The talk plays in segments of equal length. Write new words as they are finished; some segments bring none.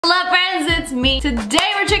me.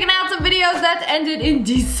 Today we're checking out some videos that ended in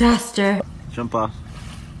disaster. Jump off.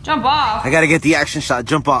 Jump off? I gotta get the action shot.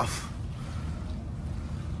 Jump off.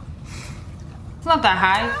 It's not that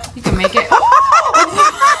high. You can make it.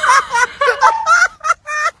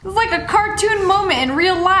 It's like a cartoon moment in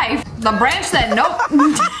real life. The branch said nope.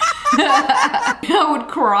 I would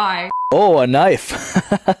cry. Oh, a knife.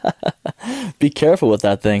 Be careful with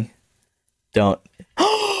that thing. Don't.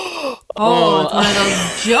 Oh, it's one of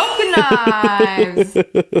those joke knives.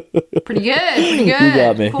 Pretty good, pretty good. You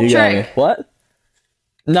got me, cool you trick. got me. What?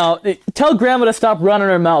 No, tell grandma to stop running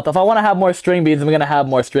her mouth. If I want to have more string beans, I'm going to have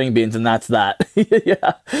more string beans, and that's that.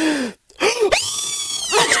 Yeah.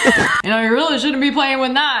 You know, you really shouldn't be playing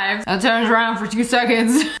with knives. That turns around for 2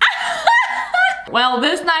 seconds. Well,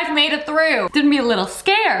 this knife made it through. Didn't be a little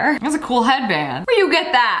scare. That's a cool headband. Where you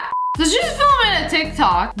get that? So she's filming a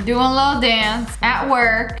TikTok, doing a little dance at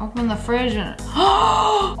work. Open the fridge and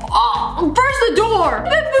oh, first the door,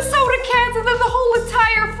 then the soda cans, and then the whole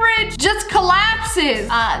entire fridge just collapses.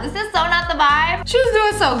 This is so not the vibe. She was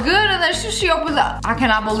doing so good, and then she opens up. I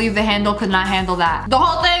cannot believe the handle could not handle that. The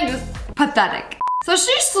whole thing is pathetic. So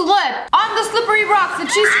she slipped on the slippery rocks and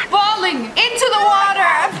she's falling into the water.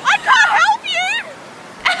 I can't help you.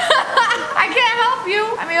 I can't help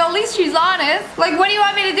you. I mean, at least she's honest. Like, what do you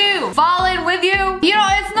want me to do? Fall in with you? You know,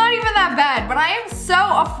 it's not even that bad, but I am so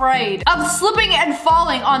afraid of slipping and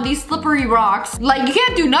falling on these slippery rocks. Like, you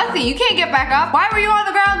can't do nothing. You can't get back up. Why were you on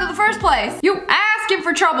the ground in the first place? You asking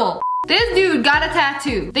for trouble. This dude got a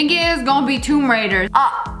tattoo. Think it is gonna be Tomb Raider.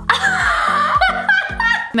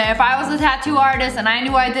 Man, if I was a tattoo artist and I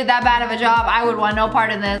knew I did that bad of a job, I would want no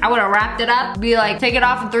part in this. I would have wrapped it up, be like, take it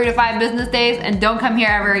off in 3 to 5 business days and don't come here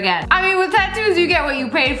ever again. I mean, with tattoos, you get what you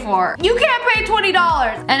paid for. You can't pay $20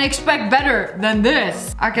 and expect better than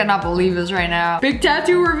this. I cannot believe this right now. Big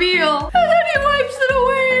tattoo reveal. And then he wipes it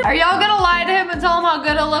away. Are y'all gonna lie to him and tell him how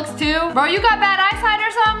good it looks too? Bro, you got bad eyesight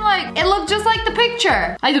or something? Like, it looked just like the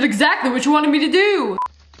picture. I did exactly what you wanted me to do.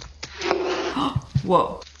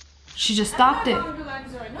 Whoa. She just stopped it.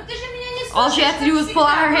 All she had to do was pull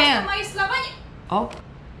out her hand. Oh.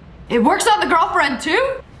 It works on the girlfriend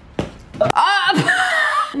too?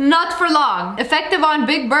 Not for long. Effective on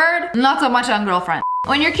Big Bird, not so much on girlfriend.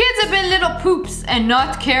 When your kids have been little poops and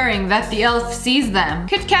not caring that the elf sees them.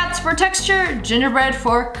 Kit Kats for texture, gingerbread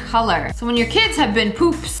for color. So when your kids have been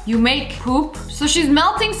poops, you make poop. So she's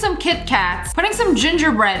melting some Kit Kats, putting some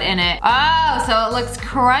gingerbread in it. Oh, so it looks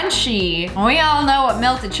crunchy. We all know what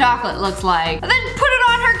melted chocolate looks like. And then put it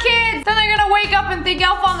on her kids. Then they're gonna wake up and think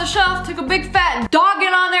Elf on the Shelf took a big fat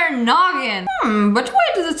doggin on their noggin. But why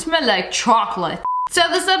does it smell like chocolate? So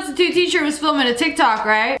the substitute teacher was filming a TikTok,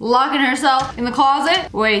 right? Locking herself in the closet.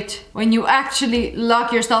 Wait, when you actually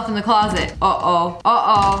lock yourself in the closet. Uh-oh,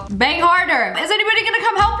 uh-oh. Bang harder. Is anybody gonna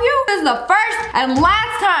come help you? This is the first and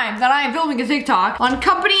last time that I am filming a TikTok on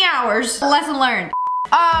company hours. Lesson learned.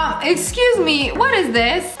 Excuse me, what is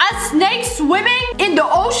this? A snake swimming in the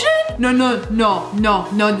ocean? No,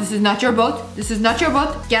 this is not your boat. This is not your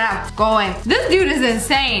boat. Get out, go away. This dude is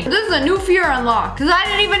insane. This is a new fear unlocked, because I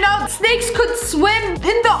didn't even know snakes could swim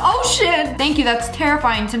in the ocean. Thank you, that's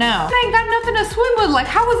terrifying to know. I ain't got nothing to swim with, like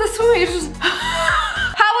how is this swimming? It's just,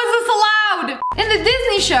 how is this allowed? In the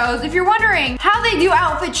Disney shows, if you're wondering how they do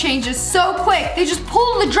outfit changes so quick, they just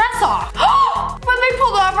pull the dress off. When they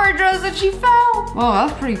pulled off her dress and she fell. Oh,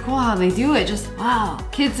 that's pretty cool how they do it. Just, wow.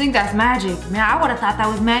 Kids think that's magic. Man, I would have thought that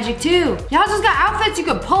was magic too. Y'all just got outfits you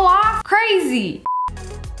could pull off? Crazy.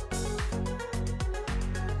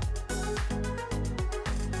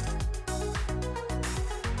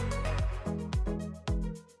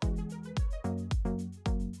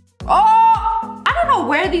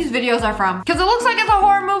 Where these videos are from, because it looks like it's a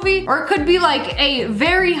horror movie, or it could be like a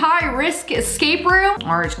very high risk escape room,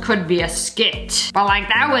 or it could be a skit. But like,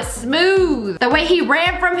 that was smooth. The way he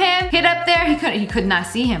ran from him, hit up there, he could not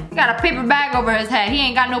see him. He got a paper bag over his head. He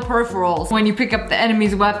ain't got no peripherals when you pick up the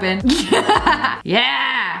enemy's weapon.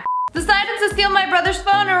 Yeah. Decided to steal my brother's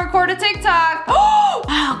phone and record a TikTok. Oh,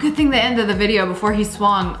 wow, good thing they ended the video before he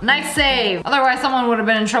swung. Nice save. Otherwise, someone would have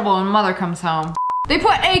been in trouble when mother comes home. They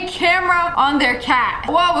put a camera on their cat.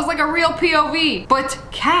 Wow, it was like a real POV. But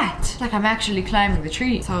cat, like I'm actually climbing the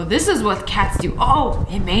tree. So this is what cats do. Oh,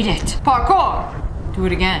 it made it. Parkour. Do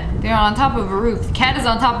it again. They're on top of a roof. The cat is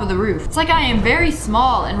on top of the roof. It's like I am very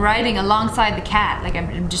small and riding alongside the cat. Like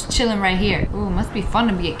I'm just chilling right here. Ooh, must be fun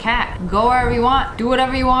to be a cat. Go wherever you want. Do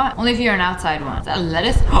whatever you want. Only if you're an outside one. Is that a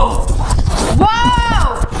lettuce? Oh!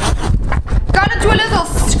 Whoa! Got into a little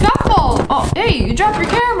scuffle. Oh, hey, you dropped your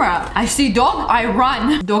camera. I see dog, I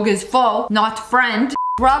run. Dog is foe, not friend.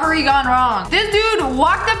 Robbery gone wrong. This dude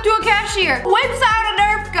walked up to a cashier, whips out a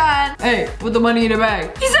Nerf Nerf gun. Hey, put the money in the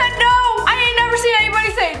bag. He said no. I ain't never seen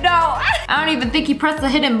anybody say no. I don't even think he pressed the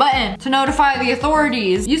hidden button to notify the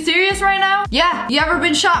authorities. You serious right now? Yeah. You ever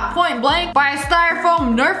been shot point blank by a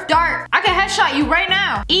styrofoam Nerf dart? I can headshot you right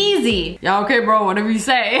now. Easy. Yeah, okay, bro. Whatever you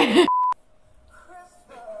say.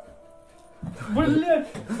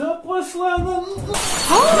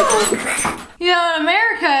 You know, in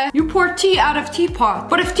America, you pour tea out of teapot.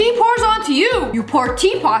 But if tea pours onto you, you pour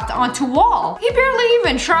teapot onto wall. He barely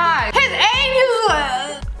even tried. His aim is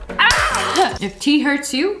If tea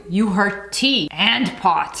hurts you, you hurt tea and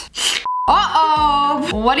pot. Uh-oh.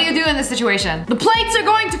 What do you do in this situation? The plates are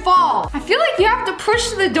going to fall. I feel like you have to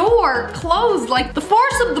push the door closed. Like the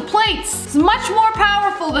force of the plates is much more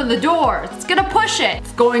powerful than the door. It's gonna push it.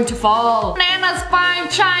 It's going to fall. Nana's fine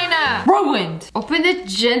china. Ruined. Open it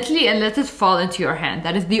gently and let it fall into your hand.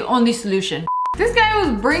 That is the only solution. This guy was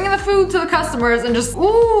bringing the food to the customers and just,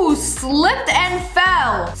 ooh, slipped and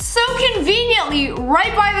fell. So conveniently,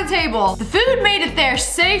 right by the table. The food made it there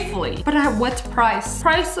safely. But at what price?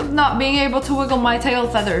 Price of not being able to wiggle my tail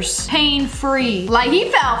feathers. Pain-free. Like, he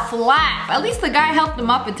fell flat. At least the guy helped him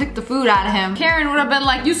up and took the food out of him. Karen would have been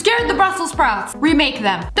like, you scared the Brussels sprouts. Remake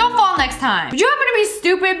them. Don't fall next time. Would you happen to be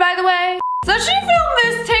stupid, by the way? So she filmed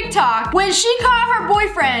this TikTok when she caught her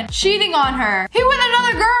boyfriend cheating on her. He with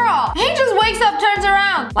another girl. He just wakes up, turns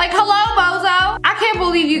around. Like, hello, bozo. I can't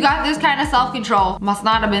believe you got this kind of self-control. Must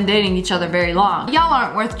not have been dating each other very long. Y'all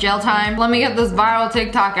aren't worth jail time. Let me get this viral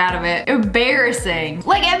TikTok out of it. Embarrassing.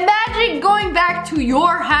 Like, imagine going back to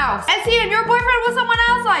your house and seeing your boyfriend with someone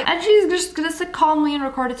else, like, and she's just gonna sit calmly and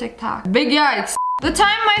record a TikTok. Big yikes. The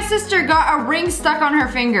time my sister got a ring stuck on her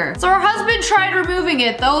finger. So her husband tried removing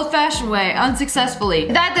it the old-fashioned way, unsuccessfully.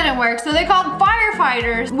 That didn't work, so they called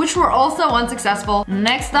firefighters, which were also unsuccessful.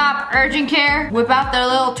 Next stop, urgent care, whip out their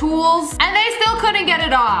little tools, and they still couldn't get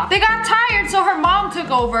it off. They got tired, so her mom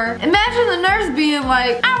took over. Imagine the nurse being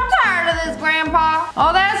like, I'm tired of this, Grandpa.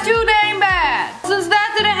 Oh, that's too dang bad. Since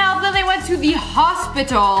that didn't help, then they went to the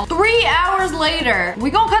hospital. 3 hours later,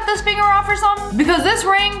 we gonna cut this finger off or something? Because this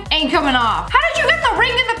ring ain't coming off. How did you get the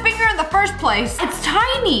ring in the finger in the first place? It's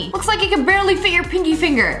tiny. Looks like it can barely fit your pinky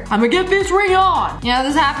finger. I'm gonna get this ring on. You know,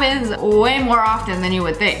 this happens way more often than you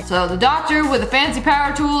would think. So the doctor with the fancy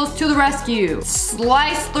power tools to the rescue.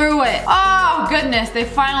 Slice through it. Oh goodness, they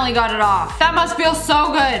finally got it off. That must feel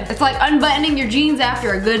so good. It's like unbuttoning your jeans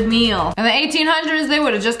after a good meal. In the 1800s, they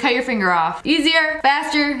would have just cut your finger off. Easier,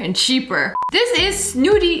 faster, and cheaper. This is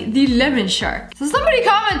Snooty the lemon shark. So somebody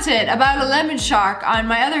commented about a lemon shark on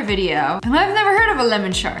my other video, and I've never heard of a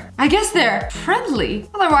lemon shark. I guess they're friendly.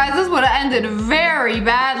 Otherwise, this would have ended very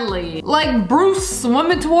badly. Like Bruce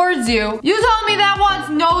swimming towards you. You told me that wants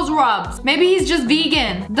nose rubs. Maybe he's just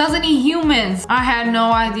vegan. Doesn't eat humans. I had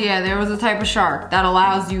no idea there was a type of shark that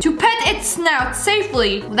allows you to pet its snout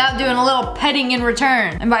safely without doing a little petting in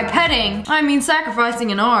return. And by petting, I mean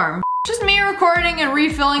sacrificing an arm. Just me recording and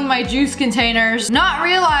refilling my juice containers, not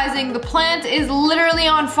realizing the plant is literally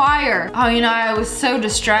on fire. Oh, you know, I was so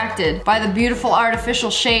distracted by the beautiful artificial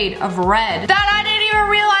shade of red that I didn't even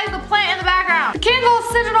realize the plant in the background. The candle is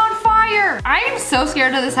sitting on fire. I am so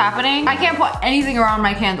scared of this happening. I can't put anything around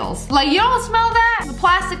my candles. Like, you don't smell that? The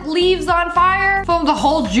plastic leaves on fire? Filmed a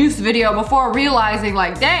whole juice video before realizing,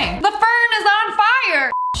 like, dang, the fern is on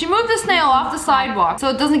fire. She moved the snail off the sidewalk so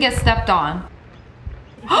it doesn't get stepped on.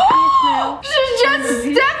 She just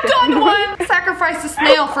stepped on one! Sacrifice a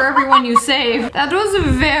snail for everyone you save. That was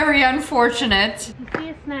very unfortunate. You see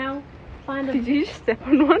a snail? Find a... Did you just step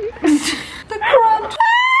on one? The crunch.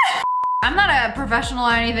 I'm not a professional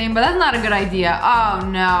or anything, but that's not a good idea. Oh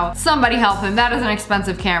no. Somebody help him. That is an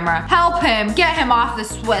expensive camera. Help him. Get him off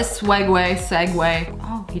this segway.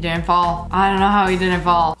 Oh, he didn't fall. I don't know how he didn't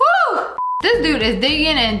fall. Woo! This dude is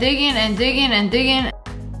digging and digging and digging and digging.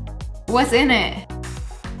 What's in it?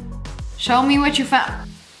 Show me what you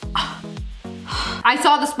found. I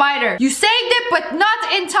saw the spider. You saved it, but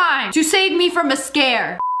not in time to save me from a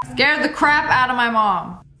scare. Scared the crap out of my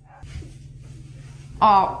mom.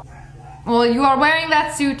 Oh. Well, you are wearing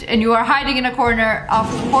that suit and you are hiding in a corner. Of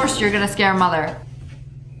course you're gonna scare mother.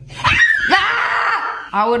 Ah!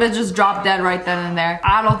 I would have just dropped dead right then and there.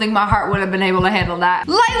 I don't think my heart would have been able to handle that.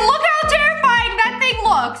 Like, look how terrifying that thing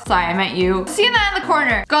looks. Sorry, I meant you. Seeing that in the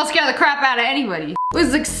corner, gonna scare the crap out of anybody.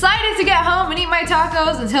 Was excited to get home and eat my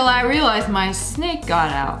tacos until I realized my snake got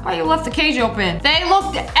out. Why you left the cage open? They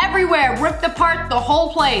looked everywhere, ripped apart the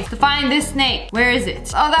whole place to find this snake. Where is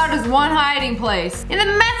it? Oh, that is one hiding place. In the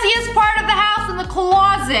messiest part of the house, in the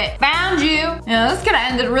closet. Found you. Yeah, this could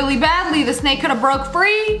have ended really badly. The snake could have broke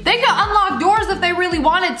free. They could unlock doors if they really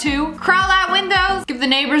wanted to. Crawl out windows, give the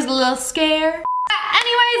neighbors a little scare.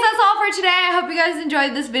 anyways, that's all for today. I hope you guys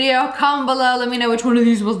enjoyed this video. Comment below, let me know which one of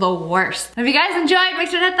these was the worst. If you guys enjoyed, make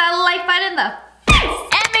sure to hit that like button in the face.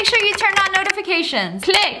 And make sure you turn on notifications.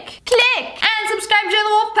 Click, and subscribe to the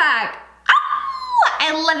wolf pack. Oh,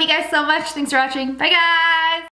 I love you guys so much. Thanks for watching. Bye guys.